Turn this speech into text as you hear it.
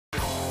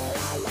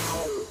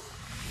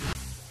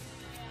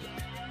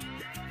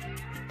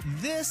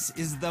This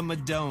is the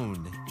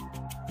Madone.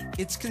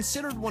 It's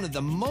considered one of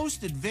the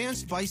most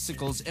advanced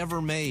bicycles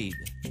ever made.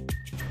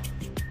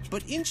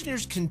 But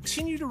engineers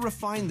continue to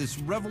refine this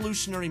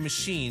revolutionary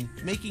machine,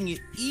 making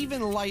it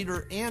even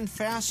lighter and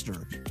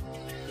faster.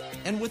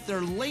 And with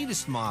their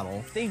latest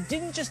model, they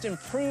didn't just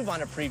improve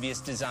on a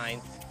previous design,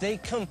 they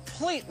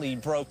completely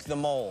broke the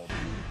mold.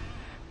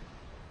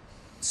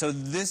 So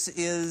this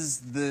is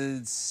the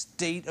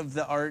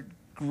state-of-the-art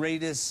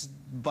greatest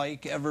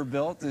bike ever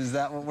built? Is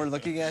that what we're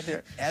looking at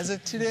here? As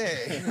of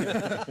today,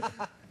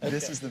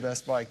 this is the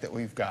best bike that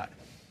we've got.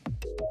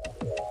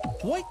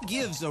 What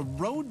gives a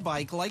road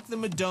bike like the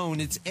Madone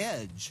its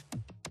edge?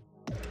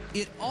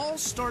 It all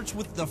starts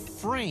with the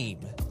frame.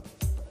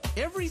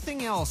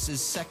 Everything else is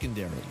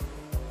secondary.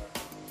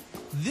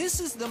 This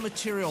is the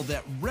material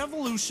that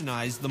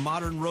revolutionized the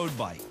modern road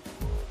bike: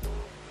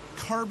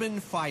 carbon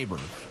fiber.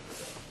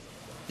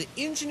 The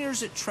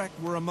engineers at Trek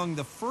were among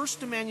the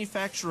first to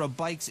manufacture a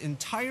bike's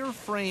entire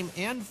frame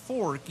and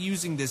fork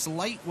using this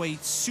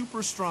lightweight,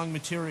 super strong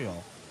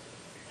material.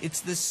 It's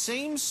the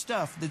same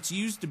stuff that's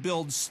used to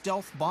build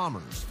stealth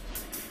bombers.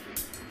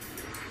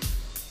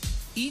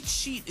 Each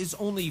sheet is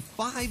only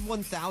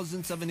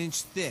 5/1000ths of an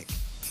inch thick,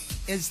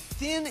 as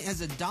thin as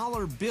a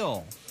dollar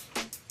bill.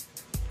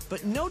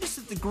 But notice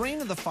that the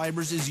grain of the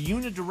fibers is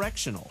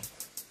unidirectional.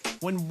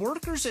 When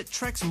workers at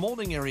Trek's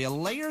molding area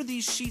layer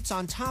these sheets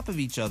on top of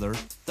each other,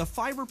 the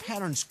fiber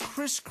patterns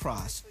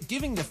crisscross,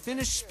 giving the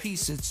finished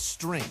piece its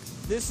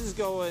strength. This is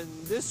going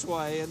this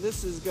way, and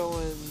this is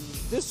going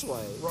this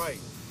way. Right.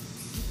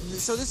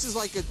 So this is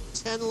like a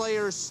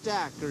 10-layer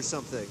stack or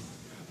something.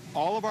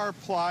 All of our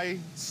ply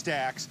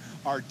stacks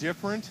are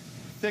different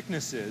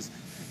thicknesses.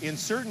 In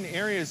certain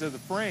areas of the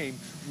frame,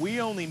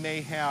 we only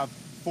may have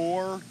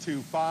 4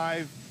 to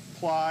 5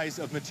 plies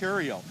of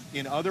material.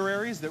 In other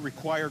areas that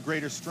require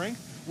greater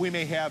strength, we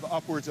may have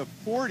upwards of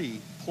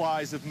 40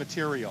 plies of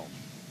material.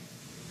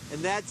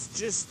 And that's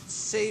just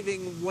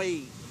saving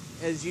weight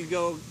as you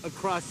go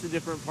across the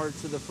different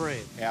parts of the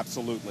frame.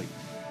 Absolutely.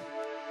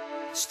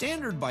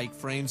 Standard bike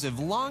frames have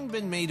long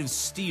been made of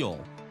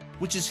steel,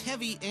 which is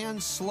heavy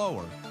and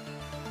slower,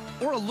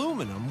 or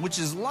aluminum, which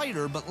is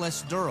lighter but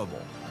less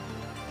durable.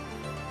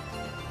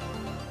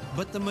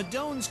 But the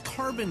Madone's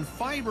carbon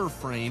fiber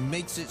frame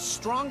makes it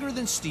stronger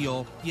than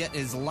steel, yet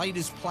as light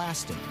as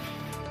plastic.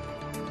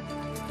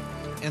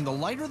 And the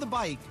lighter the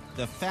bike,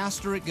 the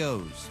faster it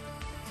goes.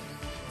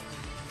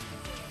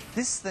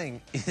 This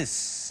thing is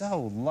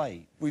so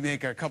light. We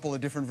make a couple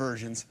of different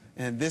versions,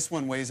 and this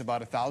one weighs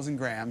about 1,000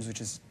 grams, which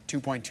is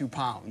 2.2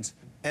 pounds.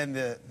 And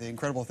the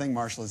incredible thing,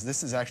 Marshall, is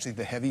this is actually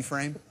the heavy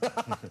frame.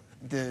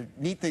 The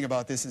neat thing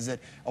about this is that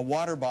a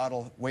water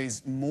bottle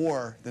weighs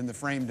more than the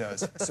frame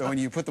does. So when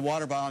you put the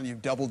water bottle on,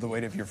 you've doubled the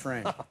weight of your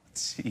frame.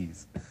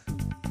 Jeez.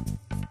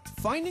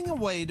 Finding a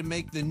way to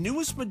make the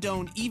newest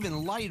Madone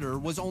even lighter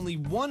was only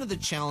one of the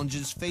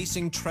challenges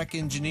facing Trek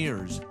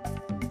engineers.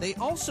 They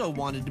also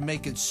wanted to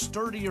make it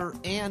sturdier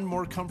and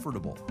more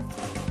comfortable.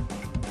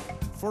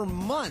 For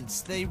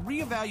months, they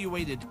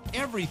reevaluated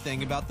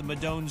everything about the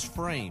Madone's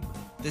frame: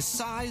 the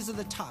size of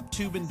the top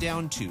tube and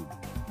down tube,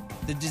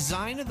 the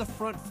design of the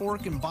front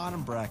fork and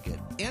bottom bracket,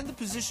 and the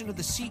position of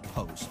the seat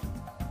post.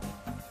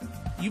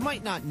 You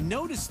might not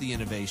notice the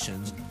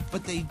innovations,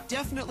 but they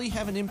definitely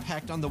have an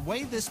impact on the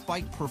way this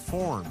bike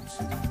performs.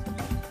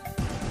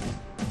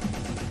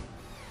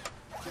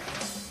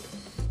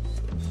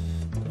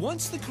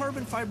 Once the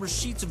carbon fiber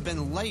sheets have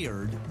been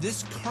layered,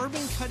 this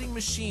carbon cutting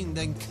machine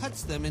then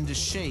cuts them into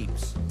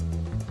shapes.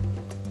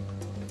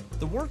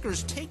 The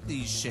workers take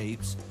these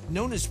shapes,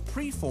 known as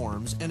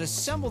preforms, and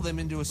assemble them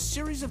into a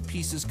series of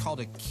pieces called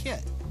a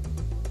kit.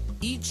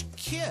 Each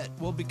kit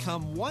will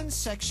become one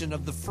section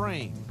of the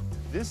frame.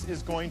 This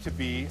is going to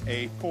be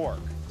a fork.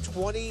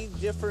 20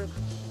 different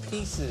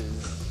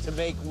pieces to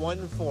make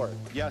one fork.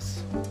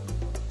 Yes.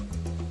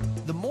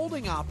 The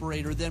molding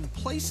operator then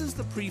places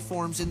the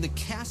preforms in the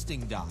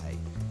casting die.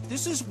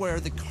 This is where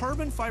the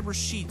carbon fiber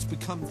sheets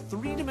become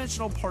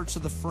three-dimensional parts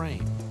of the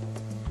frame.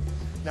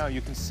 Now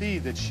you can see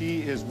that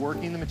she is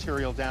working the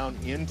material down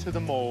into the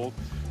mold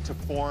to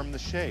form the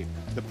shape.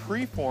 The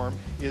preform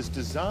is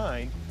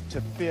designed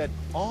to fit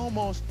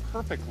almost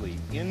perfectly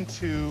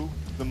into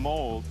the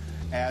mold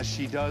as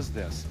she does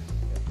this.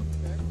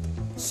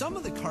 Some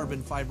of the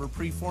carbon fiber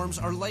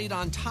preforms are laid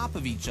on top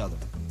of each other.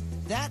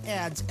 That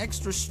adds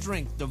extra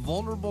strength to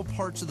vulnerable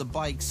parts of the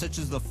bike, such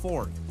as the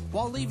fork,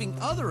 while leaving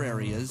other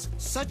areas,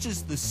 such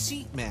as the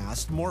seat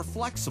mast, more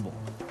flexible.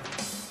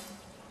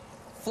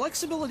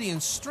 Flexibility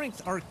and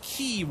strength are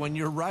key when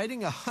you're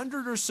riding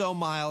 100 or so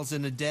miles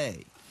in a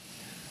day.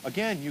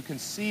 Again, you can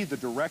see the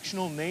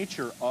directional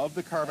nature of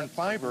the carbon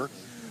fiber,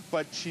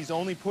 but she's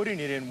only putting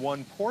it in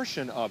one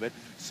portion of it,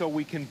 so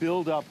we can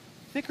build up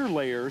thicker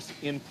layers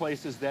in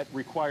places that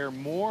require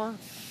more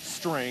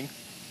strength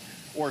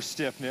or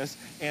stiffness,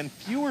 and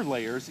fewer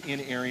layers in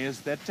areas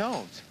that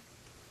don't.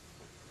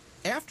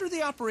 After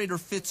the operator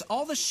fits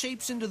all the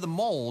shapes into the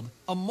mold,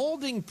 a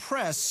molding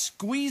press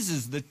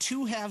squeezes the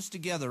two halves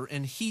together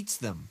and heats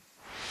them.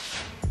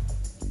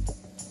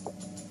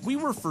 We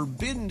were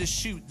forbidden to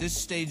shoot this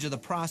stage of the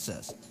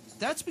process.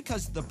 That's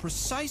because the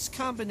precise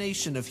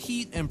combination of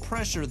heat and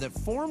pressure that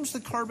forms the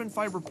carbon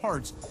fiber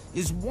parts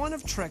is one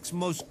of Trek's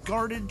most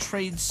guarded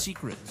trade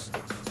secrets.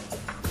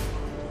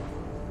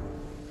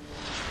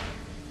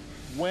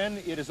 When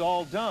it is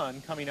all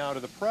done coming out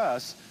of the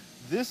press,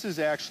 this is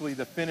actually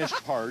the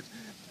finished part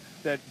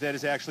that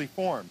is actually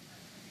formed.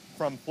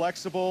 From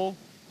flexible,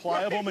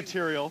 pliable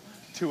material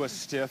to a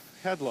stiff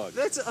head lug.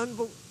 That's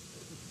unbelievable.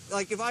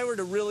 Like, if I were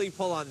to really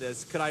pull on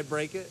this, could I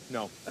break it?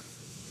 No.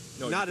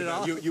 No, Not at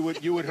all? You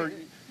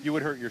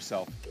would hurt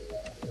yourself.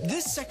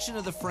 This section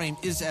of the frame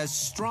is as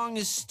strong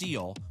as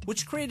steel,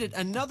 which created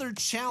another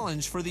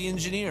challenge for the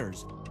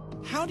engineers.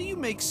 How do you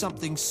make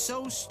something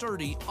so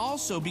sturdy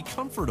also be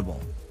comfortable?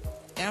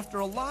 After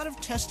a lot of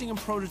testing and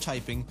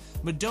prototyping,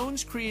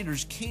 Madone's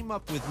creators came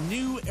up with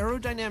new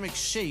aerodynamic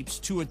shapes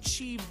to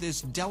achieve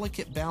this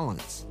delicate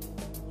balance.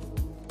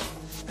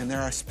 And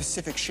there are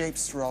specific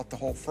shapes throughout the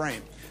whole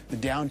frame. The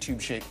down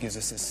tube shape gives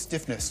us a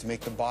stiffness to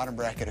make the bottom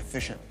bracket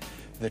efficient.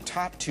 The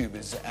top tube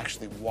is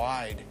actually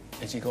wide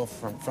as you go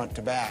from front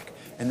to back,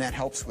 and that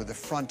helps with the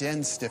front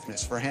end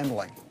stiffness for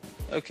handling.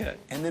 Okay.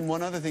 And then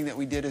one other thing that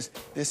we did is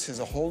this is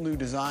a whole new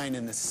design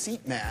in the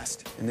seat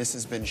mast, and this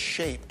has been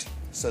shaped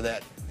so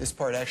that this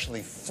part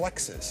actually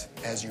flexes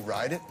as you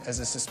ride it as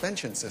a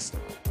suspension system.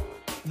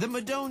 The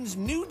Madone's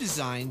new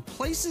design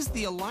places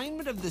the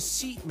alignment of the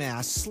seat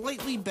mast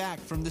slightly back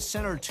from the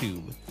center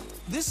tube.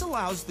 This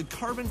allows the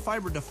carbon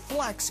fiber to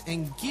flex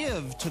and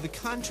give to the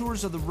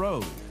contours of the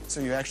road. So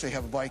you actually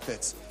have a bike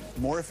that's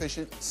more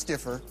efficient,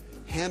 stiffer,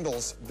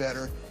 handles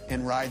better,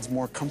 and rides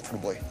more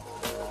comfortably.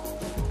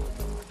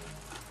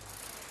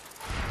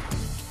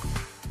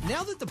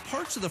 Now that the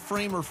parts of the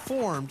frame are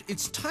formed,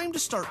 it's time to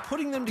start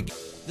putting them together.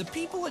 The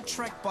people at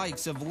Trek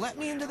Bikes have let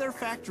me into their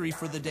factory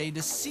for the day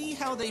to see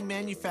how they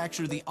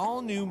manufacture the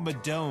all-new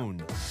Madone.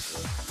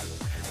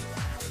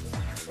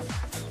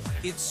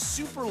 Its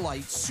super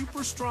light,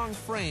 super strong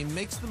frame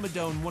makes the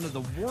Madone one of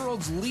the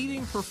world's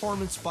leading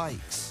performance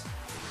bikes.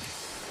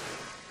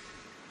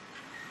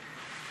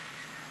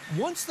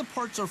 Once the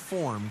parts are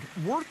formed,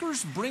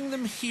 workers bring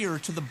them here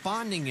to the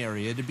bonding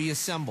area to be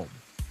assembled.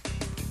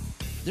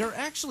 They're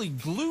actually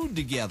glued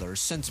together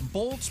since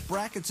bolts,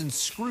 brackets, and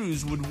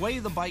screws would weigh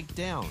the bike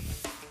down.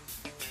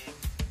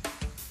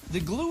 The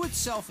glue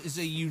itself is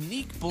a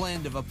unique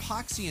blend of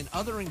epoxy and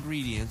other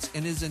ingredients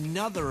and is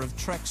another of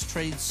Trek's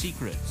trade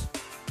secrets.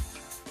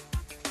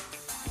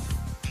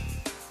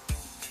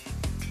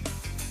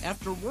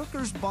 After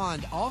workers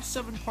bond all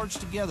 7 parts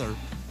together,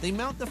 they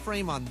mount the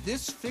frame on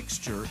this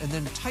fixture and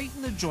then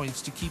tighten the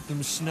joints to keep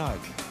them snug.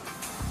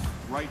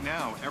 Right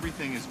now,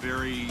 everything is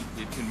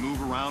it can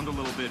move around a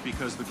little bit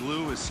because the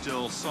glue is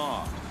still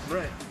soft.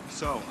 Right.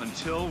 So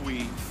until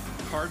we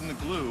harden the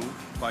glue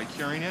by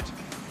curing it,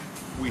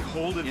 we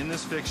hold it in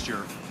this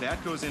fixture,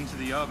 that goes into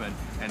the oven,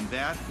 and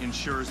that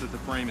ensures that the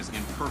frame is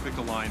in perfect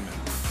alignment.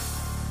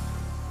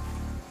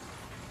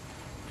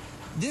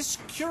 This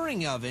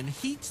curing oven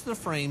heats the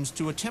frames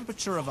to a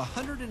temperature of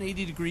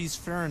 180 degrees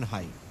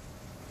Fahrenheit.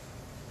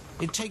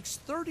 It takes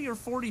 30 or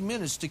 40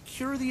 minutes to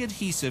cure the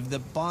adhesive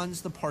that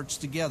bonds the parts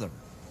together.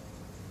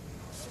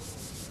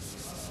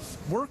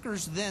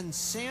 Workers then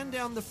sand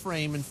down the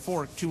frame and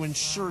fork to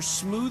ensure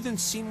smooth and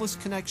seamless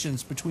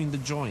connections between the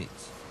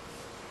joints.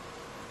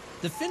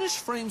 The finished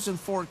frames and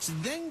forks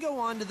then go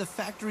on to the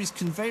factory's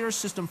conveyor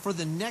system for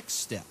the next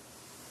step.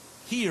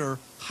 Here,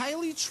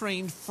 highly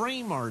trained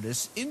frame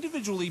artists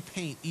individually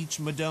paint each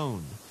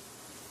Madone.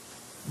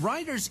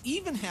 Riders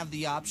even have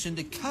the option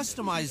to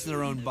customize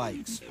their own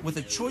bikes, with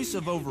a choice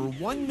of over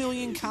 1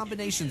 million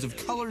combinations of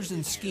colors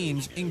and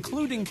schemes,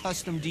 including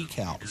custom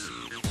decals.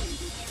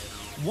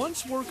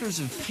 Once workers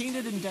have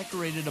painted and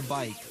decorated a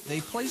bike, they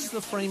place the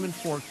frame and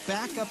fork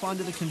back up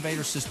onto the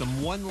conveyor system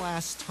one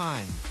last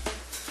time.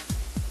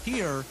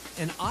 Here,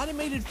 an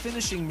automated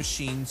finishing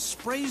machine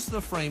sprays the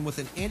frame with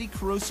an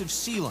anti-corrosive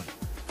sealant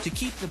to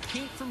keep the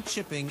paint from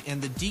chipping and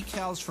the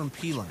decals from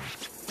peeling.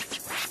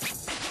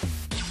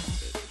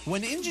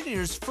 When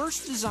engineers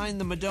first designed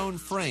the Madone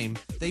frame,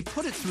 they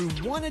put it through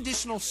one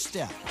additional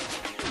step: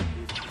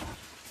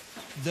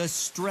 the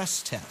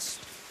stress test.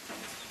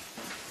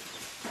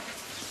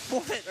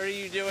 What are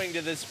you doing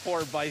to this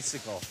poor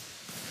bicycle?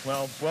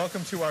 Well,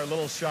 welcome to our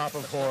little shop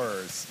of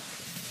horrors.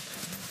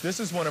 This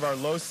is one of our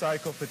low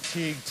cycle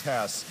fatigue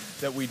tests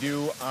that we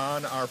do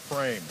on our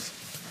frames.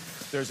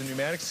 There's a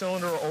pneumatic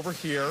cylinder over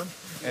here,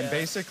 and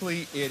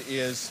basically it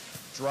is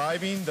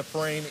driving the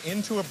frame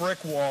into a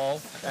brick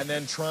wall and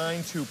then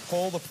trying to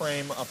pull the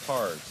frame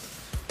apart.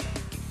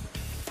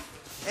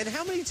 And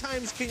how many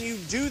times can you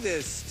do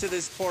this to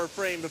this poor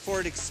frame before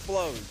it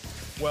explodes?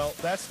 Well,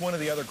 that's one of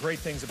the other great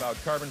things about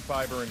carbon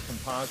fiber and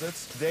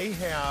composites. They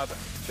have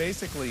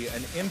basically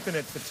an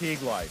infinite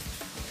fatigue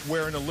life,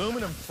 where an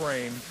aluminum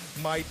frame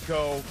might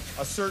go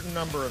a certain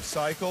number of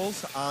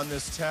cycles on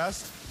this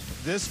test.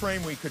 This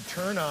frame we could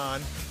turn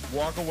on,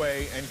 walk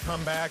away, and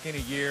come back in a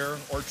year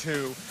or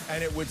two,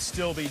 and it would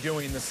still be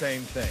doing the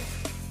same thing.